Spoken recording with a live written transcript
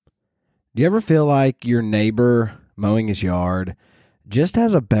Do you ever feel like your neighbor mowing his yard just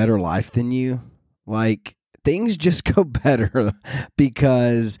has a better life than you? Like things just go better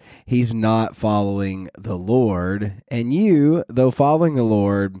because he's not following the Lord. And you, though following the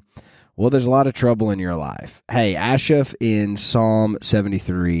Lord, well, there's a lot of trouble in your life. Hey, Asaph in Psalm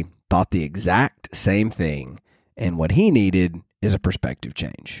 73 thought the exact same thing. And what he needed is a perspective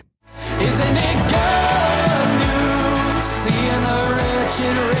change. Isn't it good news? Seeing the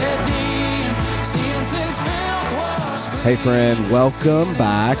wretched redeemed, seeing sin's filth washed clean. Hey friend, welcome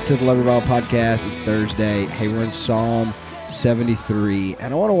back to the Love Your Bible Podcast. It's Thursday. Hey, we're in Psalm 73,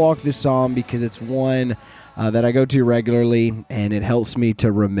 and I want to walk this psalm because it's one that I go to regularly, and it helps me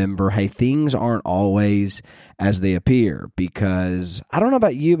to remember, hey, things aren't always as they appear, because I don't know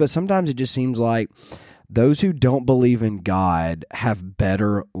about you, but sometimes it just seems like those who don't believe in God have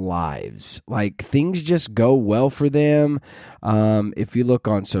better lives. Like things just go well for them. If you look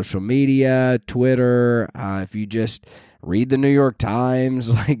on social media, Twitter, if you just read the New York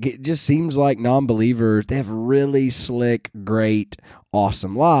Times, like it just seems like non-believers, they have really slick, great,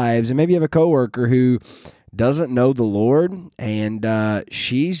 awesome lives. And maybe you have a coworker who doesn't know the Lord, and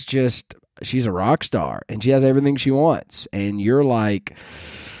she's a rock star and she has everything she wants. And you're like,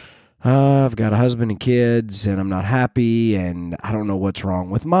 I've got a husband and kids, and I'm not happy, and I don't know what's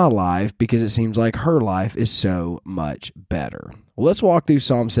wrong with my life because it seems like her life is so much better. Well, let's walk through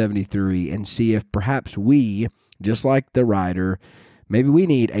Psalm 73 and see if perhaps we, just like the writer, maybe we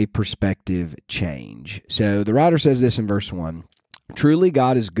need a perspective change. So the writer says this in verse 1, "Truly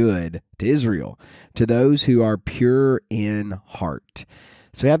God is good to Israel, to those who are pure in heart."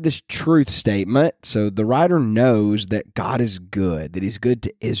 So we have this truth statement. So the writer knows that God is good, that he's good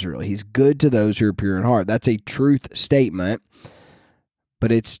to Israel. He's good to those who are pure in heart. That's a truth statement,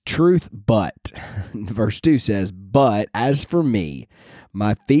 but it's truth but. Verse 2 says, "But as for me,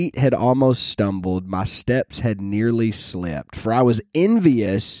 my feet had almost stumbled, my steps had nearly slipped, for I was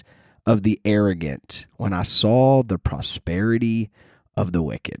envious of the arrogant when I saw the prosperity of the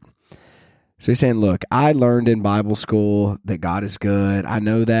wicked." So he's saying, look, I learned in Bible school that God is good. I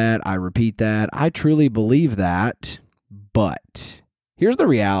know that. I repeat that. I truly believe that. But here's the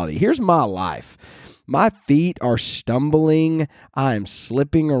reality. Here's my life. My feet are stumbling. I'm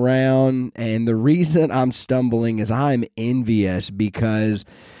slipping around. And the reason I'm stumbling is I'm envious because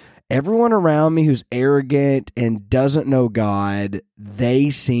everyone around me who's arrogant and doesn't know God, they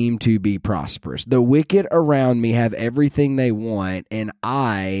seem to be prosperous. The wicked around me have everything they want, and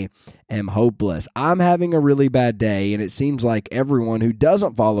I am hopeless. I'm having a really bad day, and it seems like everyone who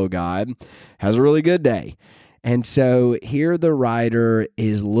doesn't follow God has a really good day. And so here the writer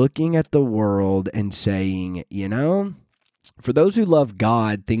is looking at the world and saying, for those who love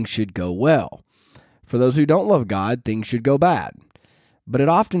God, things should go well. For those who don't love God, things should go bad. But it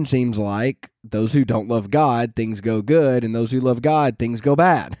often seems like those who don't love God, things go good, and those who love God, things go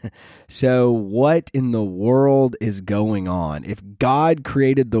bad. So what in the world is going on? If God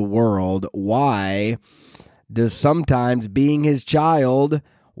created the world, why does sometimes being his child,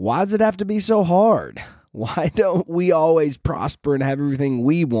 why does it have to be so hard? Why don't we always prosper and have everything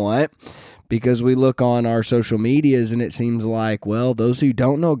we want? Because we look on our social medias and it seems like, well, those who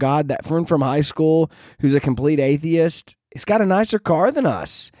don't know God, that friend from high school who's a complete atheist, he's got a nicer car than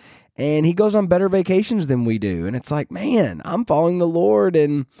us, and he goes on better vacations than we do. And it's like, man, I'm following the Lord,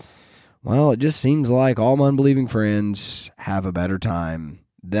 and, well, it just seems like all my unbelieving friends have a better time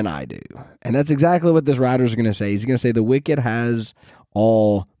than I do. And that's exactly what this writer is going to say. He's going to say the wicked has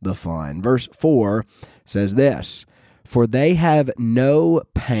all the fun. Verse 4 says this, "For they have no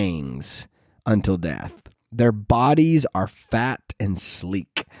pangs until death. Their bodies are fat and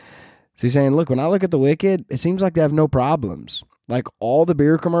sleek." So he's saying, look, when I look at the wicked, it seems like they have no problems. Like all the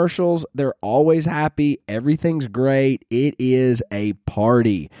beer commercials, they're always happy. Everything's great. It is a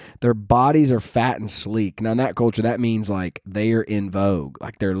party. Their bodies are fat and sleek. Now in that culture, that means like they are in vogue.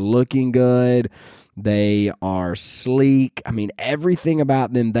 Like they're looking good. They are sleek. I mean, everything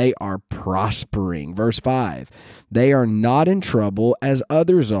about them, they are prospering. Verse 5, "They are not in trouble as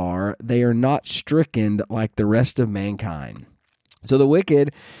others are. They are not stricken like the rest of mankind." So the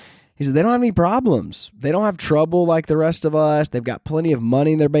wicked, he said, they don't have any problems. They don't have trouble like the rest of us. They've got plenty of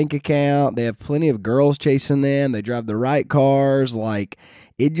money in their bank account. They have plenty of girls chasing them. They drive the right cars. Like,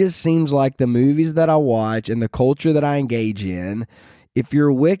 it just seems like the movies that I watch and the culture that I engage in, if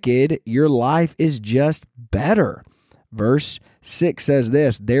you're wicked, your life is just better. Verse 6 says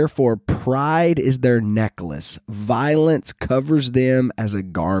this, therefore pride is their necklace. Violence covers them as a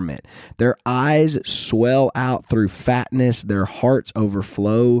garment. Their eyes swell out through fatness. Their hearts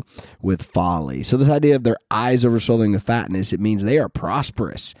overflow with folly. So this idea of their eyes overflowing with fatness, it means they are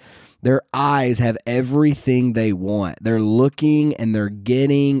prosperous. Their eyes have everything they want. They're looking and they're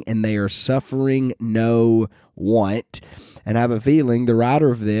getting and they are suffering no want. And I have a feeling the writer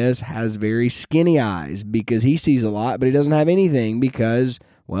of this has very skinny eyes because he sees a lot, but he doesn't have anything because,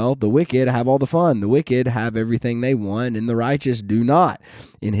 well, the wicked have all the fun. The wicked have everything they want, and the righteous do not,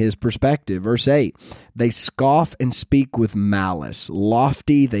 in his perspective. Verse 8, they scoff and speak with malice.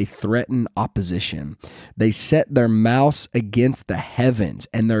 Lofty, they threaten opposition. They set their mouths against the heavens,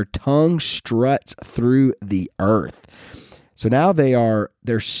 and their tongue struts through the earth. So now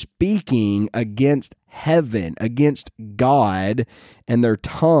they're speaking against heaven, against God, and their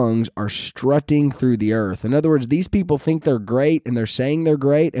tongues are strutting through the earth. In other words, these people think they're great, and they're saying they're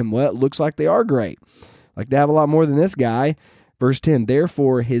great, and well, it looks like they are great. Like they have a lot more than this guy. Verse 10,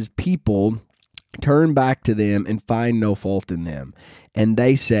 therefore his people turn back to them and find no fault in them. And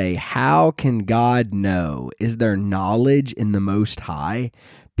they say, how can God know? Is there knowledge in the Most High?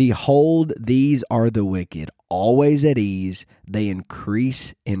 Behold, these are the wicked, always at ease. They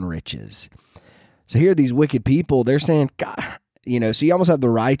increase in riches. So here, these wicked people, they're saying, God, so you almost have the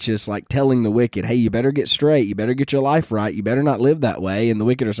righteous like telling the wicked, hey, you better get straight. You better get your life right. You better not live that way. And the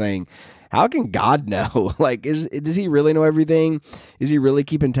wicked are saying, how can God know? Like, does he really know everything? Is he really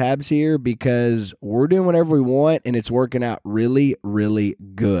keeping tabs here? Because we're doing whatever we want and it's working out really, really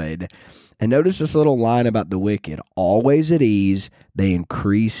good. And notice this little line about the wicked, always at ease, they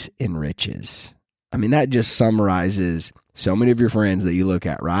increase in riches. I mean, that just summarizes so many of your friends that you look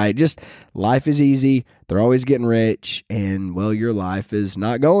at, right? Just life is easy. They're always getting rich. And, well, your life is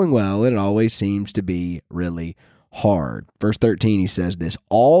not going well. And it always seems to be really hard. Verse 13, he says this,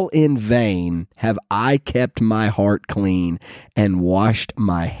 all in vain have I kept my heart clean and washed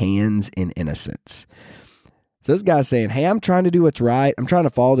my hands in innocence. So this guy's saying, hey, I'm trying to do what's right. I'm trying to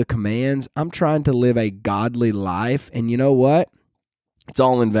follow the commands. I'm trying to live a godly life. And you know what? It's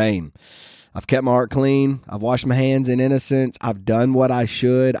all in vain. I've kept my heart clean. I've washed my hands in innocence. I've done what I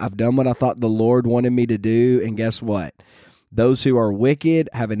should. I've done what I thought the Lord wanted me to do. And guess what? Those who are wicked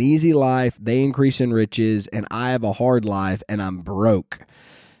have an easy life. They increase in riches. And I have a hard life and I'm broke.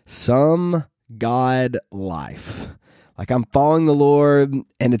 Some God life. Like I'm following the Lord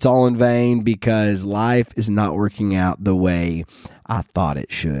and it's all in vain because life is not working out the way I thought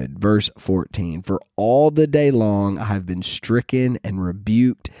it should. Verse 14, for all the day long I have been stricken and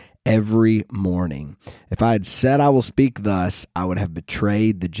rebuked every morning. If I had said I will speak thus, I would have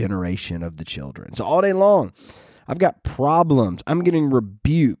betrayed the generation of the children. So all day long, I've got problems. I'm getting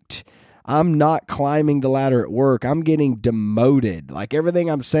rebuked. I'm not climbing the ladder at work. I'm getting demoted. Like everything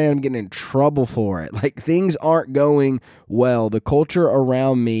I'm saying, I'm getting in trouble for it. Like things aren't going well. The culture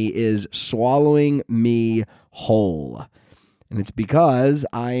around me is swallowing me whole. And it's because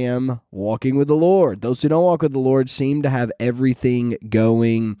I am walking with the Lord. Those who don't walk with the Lord seem to have everything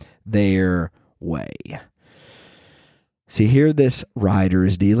going their way. See, here this writer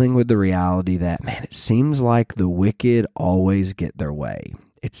is dealing with the reality that, man, it seems like the wicked always get their way.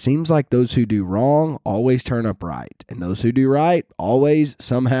 It seems like those who do wrong always turn up right, and those who do right always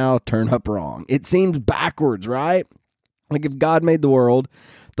somehow turn up wrong. It seems backwards, right? Like if God made the world,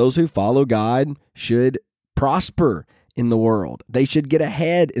 those who follow God should prosper in the world. They should get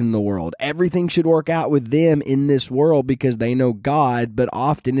ahead in the world. Everything should work out with them in this world because they know God, but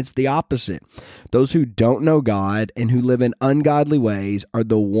often it's the opposite. Those who don't know God and who live in ungodly ways are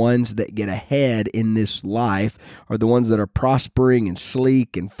the ones that get ahead in this life, are the ones that are prospering and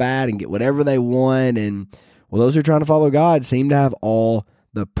sleek and fat and get whatever they want. And well, those who are trying to follow God seem to have all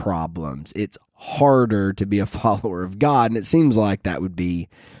the problems. It's harder to be a follower of God, and it seems like that would be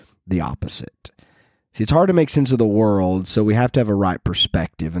the opposite. See, it's hard to make sense of the world, so we have to have a right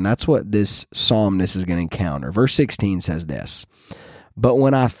perspective, and that's what this psalmist is going to encounter. Verse 16 says this, but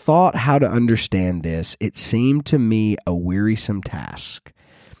when I thought how to understand this, it seemed to me a wearisome task.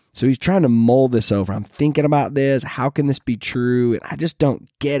 So he's trying to mull this over. I'm thinking about this. How can this be true? And I just don't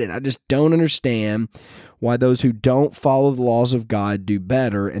get it. I just don't understand why those who don't follow the laws of God do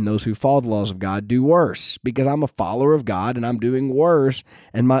better and those who follow the laws of God do worse. Because I'm a follower of God and I'm doing worse.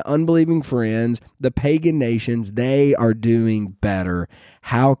 And my unbelieving friends, the pagan nations, they are doing better.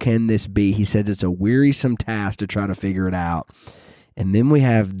 How can this be? He says it's a wearisome task to try to figure it out. And then we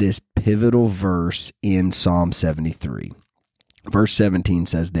have this pivotal verse in Psalm 73. Verse 17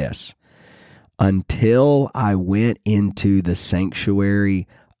 says this, until I went into the sanctuary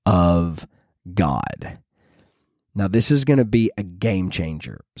of God. Now, this is going to be a game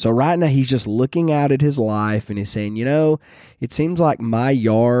changer. So right now, he's just looking out at his life and he's saying, it seems like my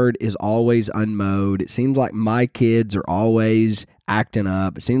yard is always unmowed. It seems like my kids are always acting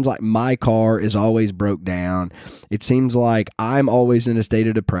up. It seems like my car is always broke down. It seems like I'm always in a state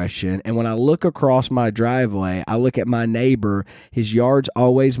of depression. And when I look across my driveway, I look at my neighbor. His yard's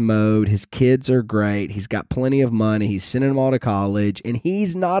always mowed. His kids are great. He's got plenty of money. He's sending them all to college. And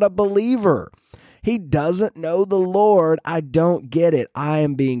he's not a believer. He doesn't know the Lord. I don't get it. I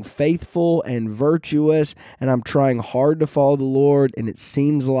am being faithful and virtuous, and I'm trying hard to follow the Lord, and it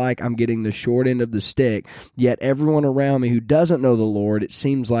seems like I'm getting the short end of the stick. Yet everyone around me who doesn't know the Lord, it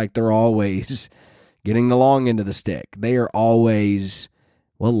seems like they're always getting the long end of the stick. They are always,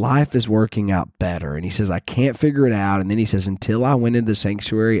 life is working out better. And he says, I can't figure it out. And then he says, until I went into the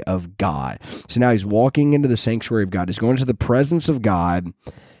sanctuary of God. So now he's walking into the sanctuary of God. He's going to the presence of God.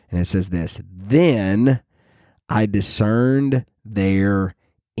 And it says this, then I discerned their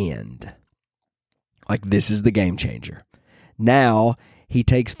end. Like, this is the game changer. Now he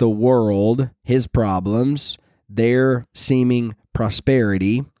takes the world, his problems, their seeming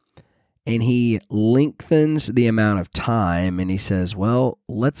prosperity, and he lengthens the amount of time. And he says,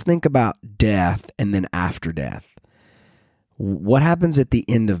 let's think about death and then after death. What happens at the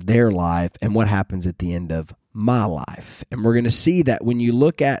end of their life and what happens at the end of my life? And we're going to see that when you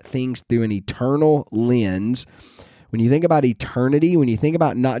look at things through an eternal lens, when you think about eternity, when you think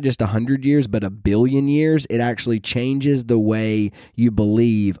about not just 100 years, but 1 billion years, it actually changes the way you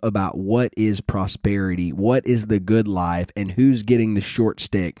believe about what is prosperity, what is the good life, and who's getting the short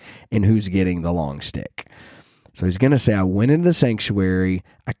stick and who's getting the long stick. So he's going to say, I went into the sanctuary,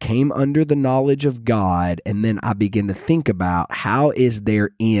 I came under the knowledge of God, and then I begin to think about how is their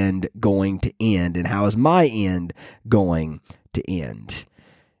end going to end, and how is my end going to end?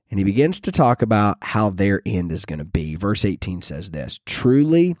 And he begins to talk about how their end is going to be. Verse 18 says this,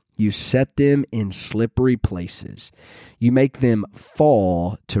 truly you set them in slippery places. You make them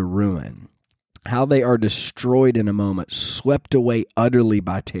fall to ruin. How they are destroyed in a moment, swept away utterly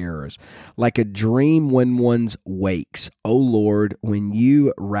by terrors, like a dream when one wakes. O Lord, when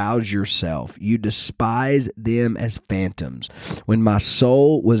you rouse yourself, you despise them as phantoms. When my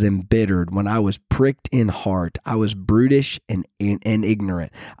soul was embittered, when I was pricked in heart, I was brutish and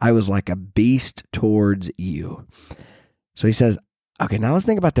ignorant. I was like a beast towards you. So he says, okay, now let's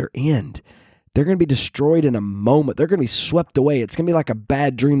think about their end. They're going to be destroyed in a moment. They're going to be swept away. It's going to be like a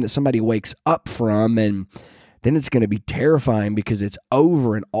bad dream that somebody wakes up from, and then it's going to be terrifying because it's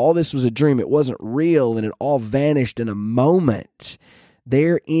over, and all this was a dream. It wasn't real, and it all vanished in a moment.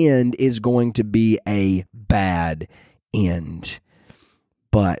 Their end is going to be a bad end.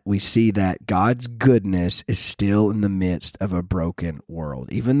 But we see that God's goodness is still in the midst of a broken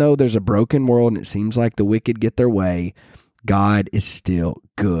world. Even though there's a broken world and it seems like the wicked get their way, God is still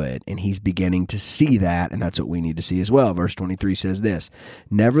good, and he's beginning to see that, and that's what we need to see as well. Verse 23 says this,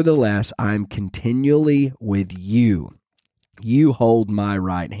 nevertheless, I'm continually with you. You hold my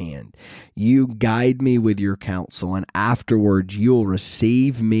right hand. You guide me with your counsel, and afterwards you'll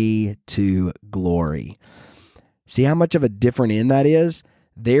receive me to glory. See how much of a different end that is?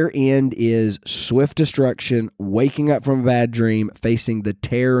 Their end is swift destruction, waking up from a bad dream, facing the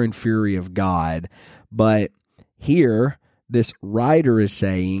terror and fury of God. But here, this writer is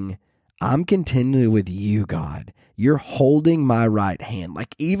saying, I'm continually with you, God. You're holding my right hand.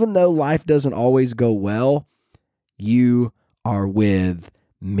 Like, even though life doesn't always go well, you are with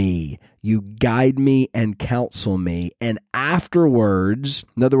me. You guide me and counsel me. And afterwards,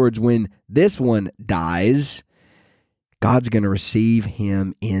 in other words, when this one dies, God's going to receive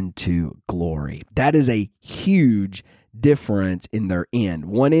him into glory. That is a huge difference in their end.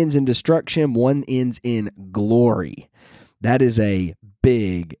 One ends in destruction, one ends in glory. That is a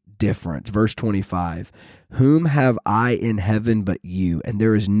big difference. Verse 25, whom have I in heaven but you? And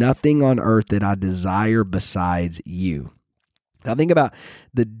there is nothing on earth that I desire besides you. Now think about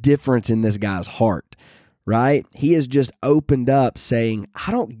the difference in this guy's heart, right? He has just opened up saying,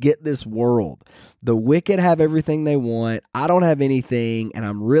 I don't get this world. The wicked have everything they want. I don't have anything, and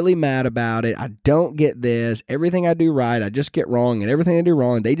I'm really mad about it. I don't get this. Everything I do right, I just get wrong, and everything I do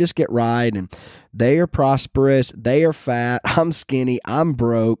wrong, they just get right, and they are prosperous. They are fat. I'm skinny. I'm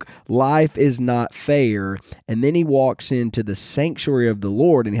broke. Life is not fair. And then he walks into the sanctuary of the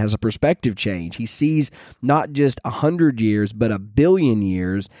Lord, and he has a perspective change. He sees not just 100 years, but 1 billion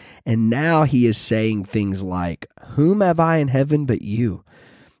years, and now he is saying things like, whom have I in heaven but you?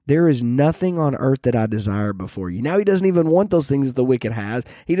 There is nothing on earth that I desire before you. Now he doesn't even want those things that the wicked has.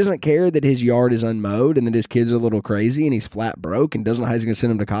 He doesn't care that his yard is unmowed and that his kids are a little crazy and he's flat broke and doesn't know how he's going to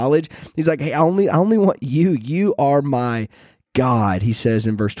send them to college. He's like, hey, I only want you. You are my God. He says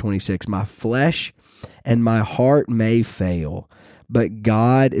in verse 26, my flesh and my heart may fail, but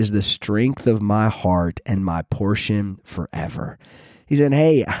God is the strength of my heart and my portion forever. He said,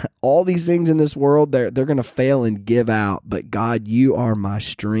 hey, all these things in this world, they're going to fail and give out, but God, you are my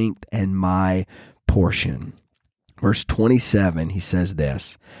strength and my portion. Verse 27, he says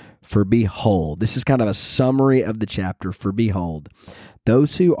this, for behold, this is kind of a summary of the chapter, for behold,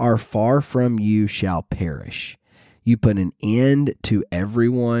 those who are far from you shall perish. You put an end to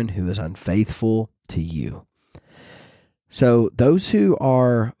everyone who is unfaithful to you. So those who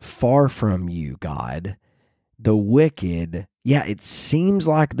are far from you, God, the wicked, yeah, it seems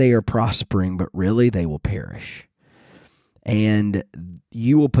like they are prospering, but really they will perish. And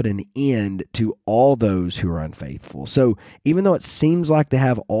you will put an end to all those who are unfaithful. So even though it seems like they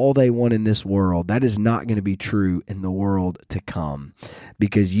have all they want in this world, that is not going to be true in the world to come,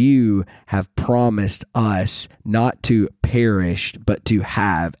 because you have promised us not to perish, but to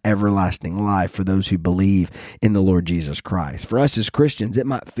have everlasting life for those who believe in the Lord Jesus Christ. For us as Christians, it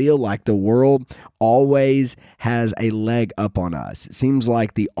might feel like the world always has a leg up on us. It seems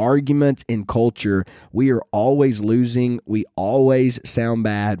like the arguments in culture, we are always losing. We always sound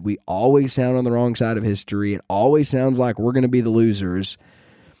bad. We always sound on the wrong side of history. It always sounds like we're going to be the losers.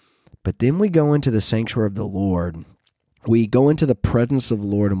 But then we go into the sanctuary of the Lord. We go into the presence of the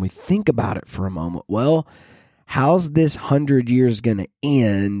Lord and we think about it for a moment. Well, how's this 100 years going to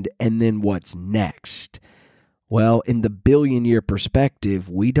end? And then what's next? Well, in the billion-year perspective,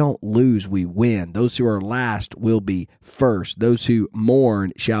 we don't lose, we win. Those who are last will be first. Those who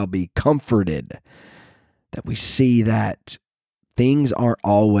mourn shall be comforted. That we see that things aren't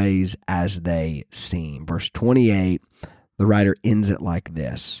always as they seem. Verse 28, the writer ends it like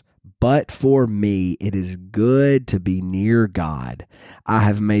this. But for me, it is good to be near God. I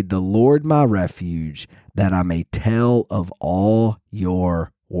have made the Lord my refuge, that I may tell of all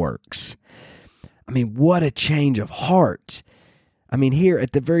your works. I mean, what a change of heart. I mean, here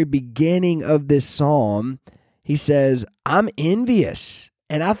at the very beginning of this psalm, he says, I'm envious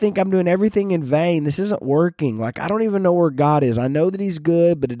and I think I'm doing everything in vain. This isn't working. Like, I don't even know where God is. I know that he's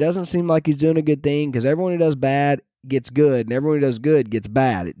good, but it doesn't seem like he's doing a good thing, because everyone who does bad gets good and everyone who does good gets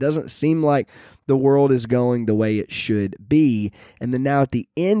bad. It doesn't seem like the world is going the way it should be. And then now at the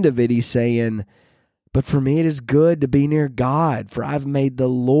end of it, he's saying, but for me it is good to be near God, for I've made the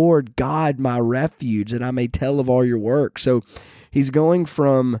Lord God my refuge, that I may tell of all your work. So he's going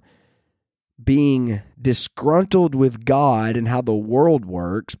from being disgruntled with God and how the world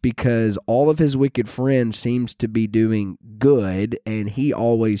works, because all of his wicked friends seems to be doing good and he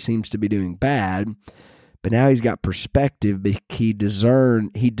always seems to be doing bad. But now he's got perspective. He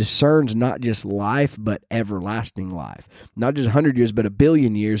discerns not just life, but everlasting life. Not just 100 years, but 1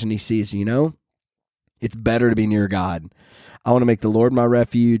 billion years. And he sees, it's better to be near God. I want to make the Lord my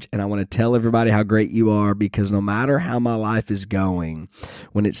refuge, and I want to tell everybody how great you are, because no matter how my life is going,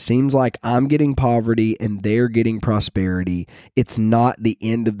 when it seems like I'm getting poverty and they're getting prosperity, it's not the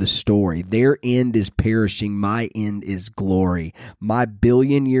end of the story. Their end is perishing. My end is glory. My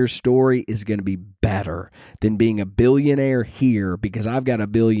billion-year story is going to be better than being a billionaire here, because I've got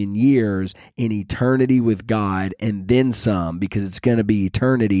 1 billion years in eternity with God and then some, because it's going to be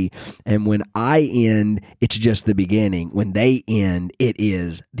eternity. And when I end, it's just the beginning. When they end, it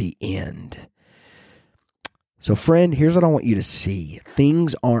is the end. So friend, here's what I want you to see.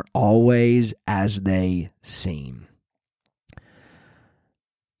 Things aren't always as they seem.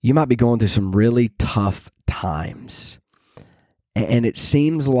 You might be going through some really tough times, and it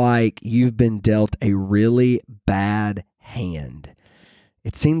seems like you've been dealt a really bad hand.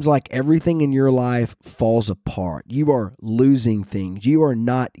 It seems like everything in your life falls apart. You are losing things. You are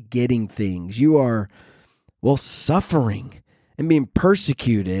not getting things. You are, suffering and being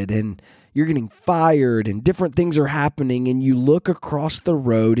persecuted, and you're getting fired, and different things are happening, and you look across the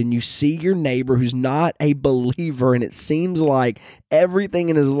road and you see your neighbor who's not a believer, and it seems like everything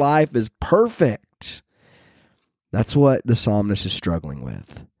in his life is perfect. That's what the psalmist is struggling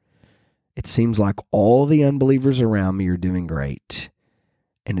with. It seems like all the unbelievers around me are doing great,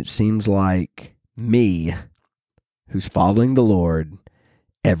 and it seems like me, who's following the Lord,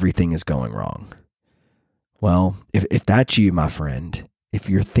 everything is going wrong. Well, if that's you, my friend, if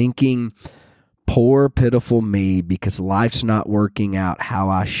you're thinking, poor, pitiful me, because life's not working out how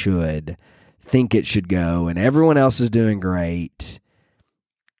I should think it should go, and everyone else is doing great,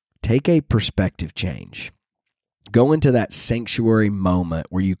 take a perspective change. Go into that sanctuary moment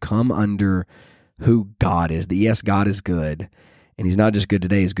where you come under who God is. Yes, God is good, and he's not just good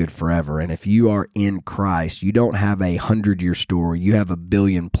today, he's good forever. And if you are in Christ, you don't have a 100-year story. You have a 1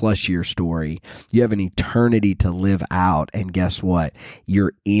 billion-plus year story. You have an eternity to live out. And guess what?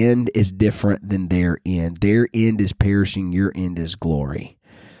 Your end is different than their end. Their end is perishing. Your end is glory.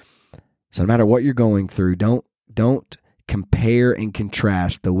 So no matter what you're going through, don't compare and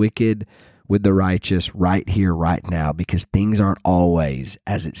contrast the wicked with the righteous right here, right now, because things aren't always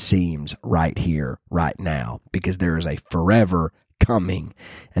as it seems right here, right now, because there is a forever coming,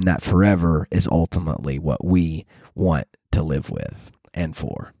 and that forever is ultimately what we want to live with and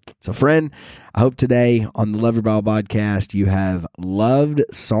for. So friend, I hope today on the Love Your Bible podcast, you have loved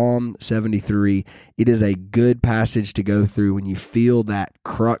Psalm 73. It is a good passage to go through when you feel that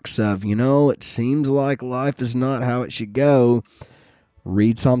crux of, it seems like life is not how it should go.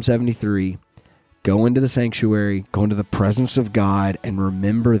 Read Psalm 73, go into the sanctuary, go into the presence of God, and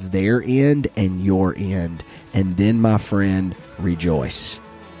remember their end and your end. And then, my friend, rejoice,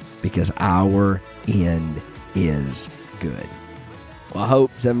 because our end is good. Well, I hope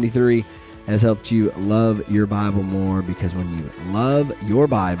 73 has helped you love your Bible more, because when you love your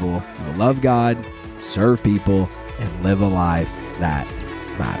Bible, you will love God, serve people, and live a life that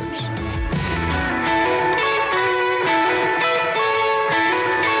matters.